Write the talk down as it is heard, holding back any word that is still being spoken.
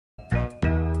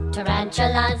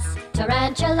Tarantulas,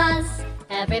 tarantulas,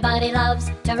 everybody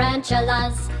loves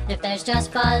tarantulas. If there's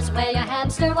just fuzz where your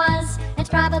hamster was, it's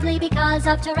probably because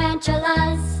of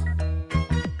tarantulas.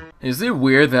 Is it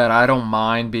weird that I don't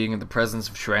mind being in the presence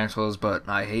of tarantulas, but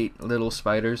I hate little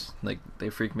spiders? Like, they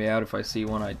freak me out. If I see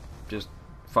one, I just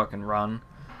fucking run.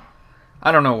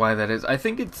 I don't know why that is. I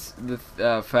think it's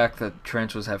the fact that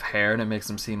tarantulas have hair and it makes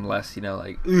them seem less, you know,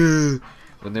 like, ugh,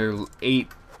 when they're 8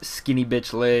 skinny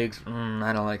bitch legs.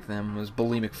 I don't like them. Those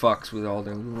bulimic fucks with all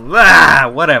their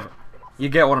whatever. You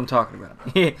get what I'm talking about.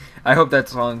 I hope that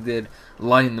song did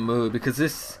lighten the mood, because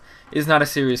this is not a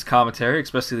serious commentary,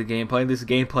 especially the gameplay. This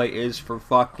gameplay is for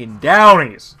fucking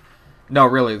downies. No,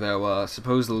 really though.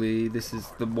 Supposedly this is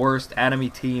the worst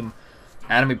anime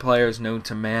players known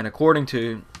to man, according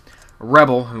to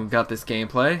Rebel, who got this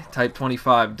gameplay. Type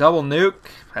 25 double nuke.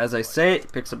 As I say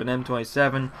it, picks up an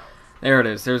M27. There it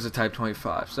is. There's a Type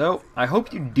 25. So, I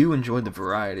hope you do enjoy the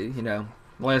variety. You know,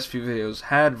 the last few videos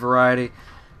had variety,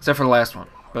 except for the last one.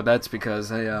 But that's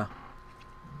because it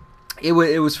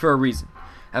was for a reason.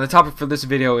 And the topic for this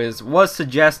video was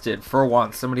suggested for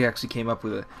once. Somebody actually came up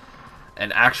with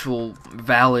an actual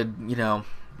valid, you know,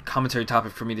 commentary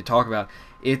topic for me to talk about.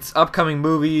 It's upcoming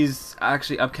movies,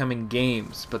 actually upcoming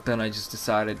games. But then I just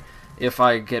decided, if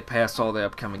I get past all the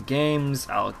upcoming games,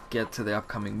 I'll get to the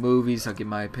upcoming movies. I'll give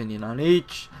my opinion on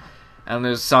each. And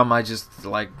there's some I just,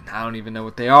 like, I don't even know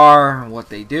what they are, what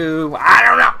they do. I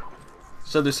don't know.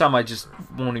 So there's some I just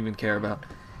won't even care about.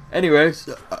 Anyways,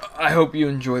 I hope you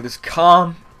enjoy this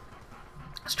calm.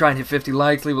 Let's try and hit 50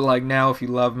 likes. Leave a like now if you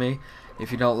love me.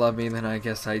 If you don't love me, then I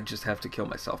guess I just have to kill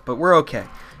myself. But we're okay.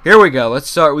 Here we go. Let's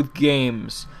start with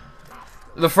games.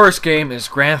 The first game is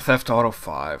Grand Theft Auto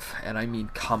 5. And I mean,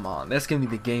 come on. That's going to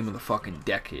be the game of the fucking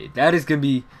decade. That is going to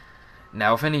be...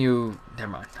 Now, if any of you...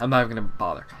 Never mind. I'm not even going to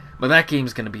bother. But that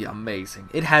game's going to be amazing.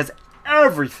 It has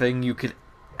everything you could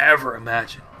ever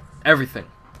imagine. Everything.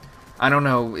 I don't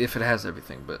know if it has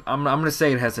everything, but I'm going to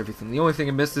say it has everything. The only thing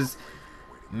it misses...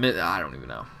 I don't even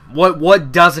know.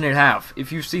 What doesn't it have?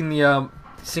 If you've seen the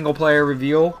single player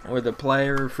reveal, or the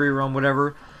player free roam,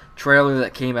 whatever, trailer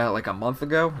that came out like a month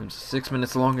ago, it was 6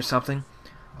 minutes long or something.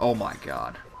 Oh my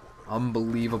god.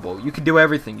 Unbelievable. You could do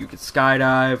everything. You could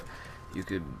skydive. You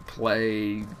could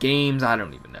play games. I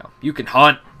don't even know. You can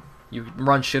hunt. You can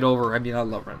run shit over. I mean, I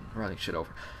love running shit over.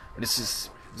 But it's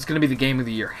going to be the game of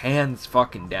the year. Hands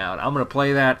fucking down. I'm going to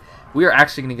play that. We are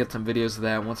actually going to get some videos of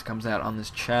that once it comes out on this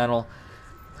channel.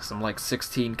 Some like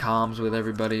 16 comms with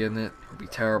everybody in it. It'll be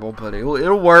terrible, but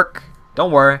it'll work.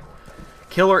 Don't worry.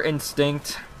 Killer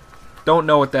Instinct. Don't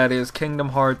know what that is. Kingdom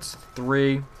Hearts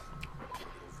 3.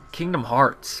 Kingdom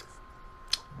Hearts.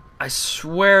 I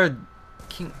swear,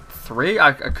 3?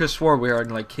 I could have swore we were in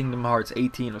like Kingdom Hearts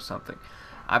 18 or something.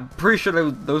 I'm pretty sure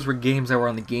those were games that were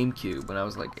on the GameCube when I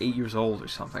was like 8 years old or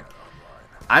something.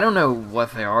 I don't know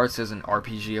what they are. It says an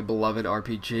RPG, a beloved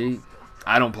RPG.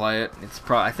 I don't play it.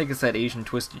 I think it's that Asian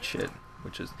twisted shit,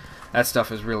 that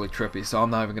stuff is really trippy. So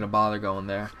I'm not even gonna bother going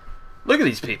there. Look at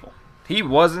these people. He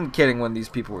wasn't kidding when these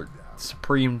people were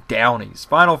supreme downies.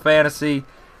 Final Fantasy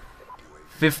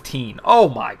 15. Oh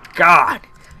my god.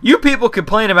 You people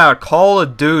complain about Call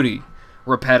of Duty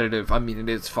repetitive. I mean, it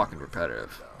is fucking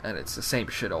repetitive, and it's the same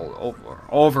shit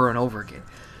over and over again.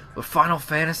 But Final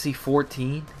Fantasy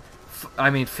 14. I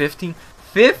mean 15.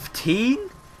 15.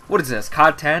 What is this,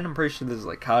 COD 10? I'm pretty sure this is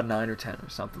like COD 9 or 10 or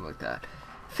something like that.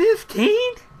 15?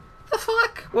 The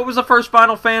fuck? What was the first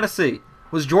Final Fantasy?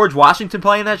 Was George Washington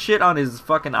playing that shit on his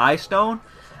fucking iStone?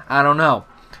 I don't know.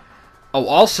 Oh,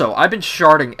 also, I've been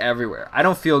sharding everywhere. I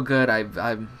don't feel good.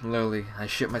 I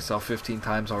shit myself 15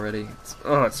 times already.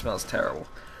 It smells terrible.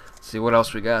 Let's see what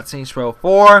else we got. Saints Row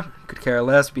 4. Could care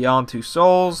less. Beyond Two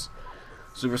Souls.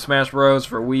 Super Smash Bros.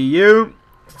 For Wii U.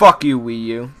 Fuck you, Wii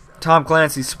U. Tom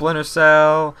Clancy's Splinter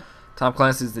Cell, Tom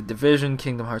Clancy's The Division,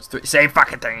 Kingdom Hearts 3, same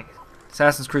fucking thing.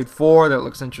 Assassin's Creed 4, that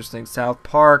looks interesting. South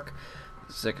Park,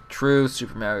 Sick of Truth,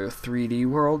 Super Mario 3D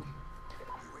World.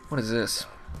 What is this?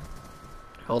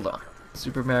 Hold on.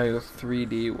 Super Mario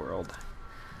 3D World.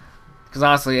 Because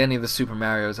honestly, any of the Super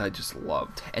Marios I just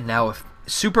loved. And now if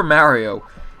Super Mario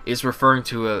is referring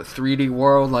to a 3D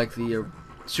world like the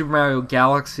Super Mario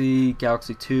Galaxy,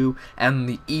 Galaxy 2, and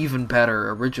the even better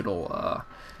original,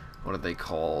 what are they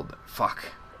called? Fuck.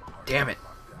 Damn it.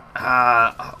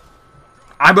 I'm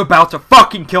about to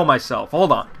fucking kill myself.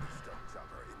 Hold on.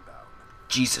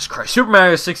 Jesus Christ. Super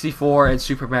Mario 64 and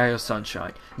Super Mario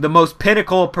Sunshine. The most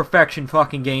pinnacle of perfection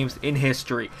fucking games in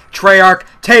history. Treyarch,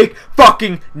 take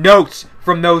fucking notes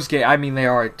from those games. I mean, they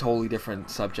are a totally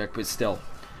different subject, but still.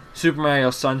 Super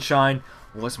Mario Sunshine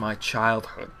was my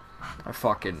childhood. I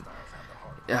fucking...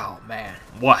 Oh, man.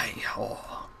 Why?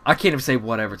 Oh. I can't even say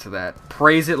whatever to that.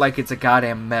 Praise it like it's a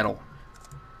goddamn medal.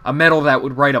 A medal that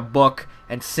would write a book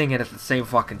and sing it at the same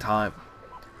fucking time.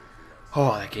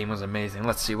 Oh, that game was amazing.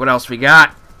 Let's see what else we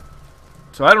got.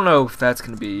 So I don't know if that's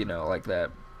going to be, you know, like that.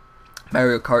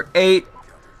 Mario Kart 8.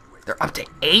 They're up to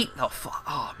 8? Oh, fuck.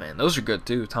 Oh, man, those are good,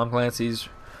 too. Tom Clancy's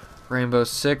Rainbow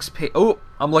Six. Oh,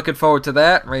 I'm looking forward to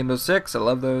that. Rainbow Six. I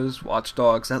love those. Watch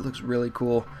Dogs. That looks really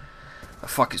cool. The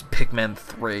fuck is Pikmin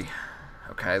 3?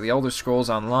 Okay, The Elder Scrolls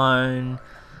Online.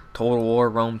 Total War,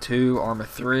 Rome 2, Arma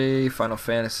 3, Final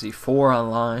Fantasy 4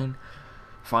 Online.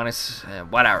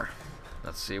 Whatever.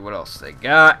 Let's see what else they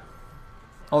got.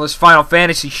 All this Final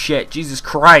Fantasy shit. Jesus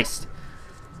Christ.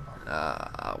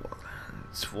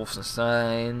 It's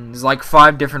Wolfenstein. There's like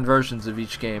 5 different versions of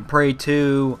each game. Prey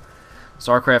 2,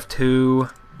 StarCraft 2.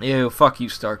 Ew, fuck you,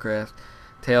 StarCraft.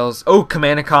 Tales. Oh,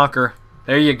 Command & Conquer.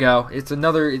 There you go. It's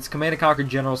Command & Conquer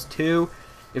Generals 2.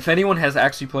 If anyone has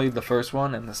actually played the first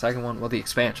one and the second one, well, the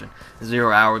expansion,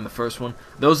 0 Hour in the first one,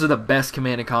 those are the best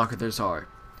Command & Conquer there's are.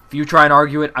 If you try and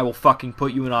argue it, I will fucking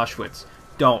put you in Auschwitz.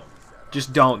 Don't.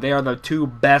 Just don't. They are the 2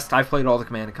 best. I've played all the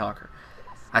Command & Conquer.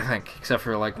 I think, except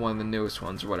for like one of the newest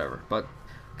ones or whatever. But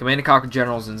Command & Conquer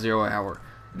Generals and 0 Hour,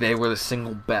 they were the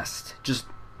single best.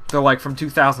 They're like from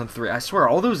 2003. I swear,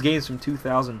 all those games from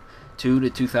 2002 to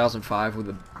 2005 were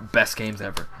the best games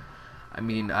ever. I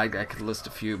mean, I could list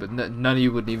a few, but none of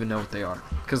you would even know what they are.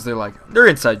 Because they're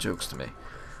inside jokes to me.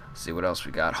 Let's see what else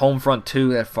we got. Homefront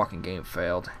 2, that fucking game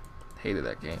failed. Hated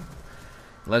that game.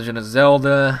 Legend of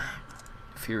Zelda.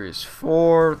 Furious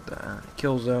 4.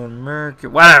 Killzone Merc.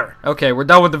 Whatever. Okay, we're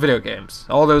done with the video games.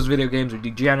 All those video games are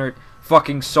degenerate.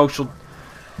 Fucking social.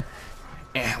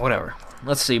 Whatever.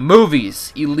 Let's see.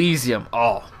 Movies. Elysium.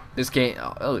 Oh, this game.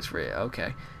 Oh, it looks real.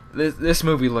 Okay. This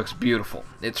movie looks beautiful.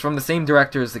 It's from the same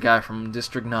director as the guy from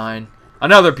District 9.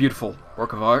 Another beautiful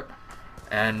work of art.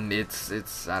 And it's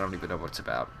I don't even know what it's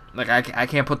about. Like, I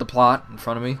can't put the plot in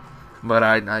front of me. But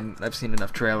I've seen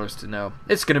enough trailers to know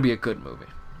it's going to be a good movie.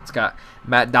 It's got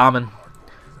Matt Damon,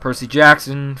 Percy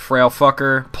Jackson, Frail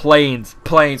Fucker,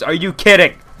 Planes. Are you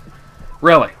kidding?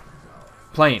 Really?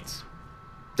 Planes.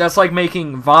 That's like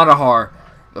making Vandahar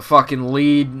the fucking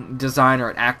lead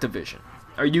designer at Activision.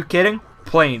 Are you kidding?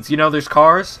 Planes. You know there's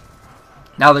cars?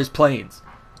 Now there's planes.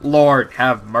 Lord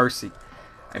have mercy.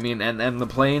 I mean, and the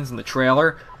planes in the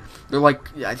trailer, they're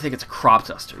like, I think it's a crop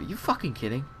duster. Are you fucking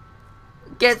kidding?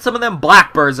 Get some of them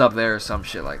Blackbirds up there or some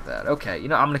shit like that. Okay, you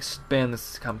know, I'm going to expand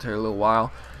this commentary a little while.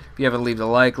 If you haven't leave a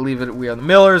like, leave it. We Are the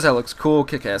Millers. That looks cool.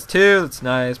 Kick-Ass 2. That's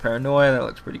nice. Paranoia. That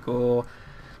looks pretty cool.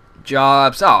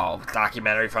 Jobs. Oh,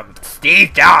 documentary from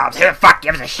Steve Jobs. Who the fuck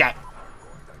gives a shit?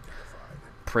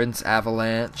 Prince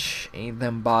Avalanche. Ain't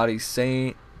Them Bodies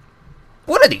Saint.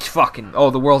 What are these fucking... Oh,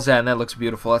 The World's End. That looks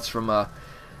beautiful. That's from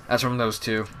those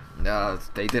two.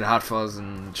 They did Hot Fuzz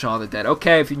and Shaun of the Dead.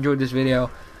 Okay, if you enjoyed this video,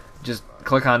 just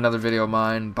click on another video of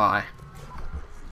mine. Bye.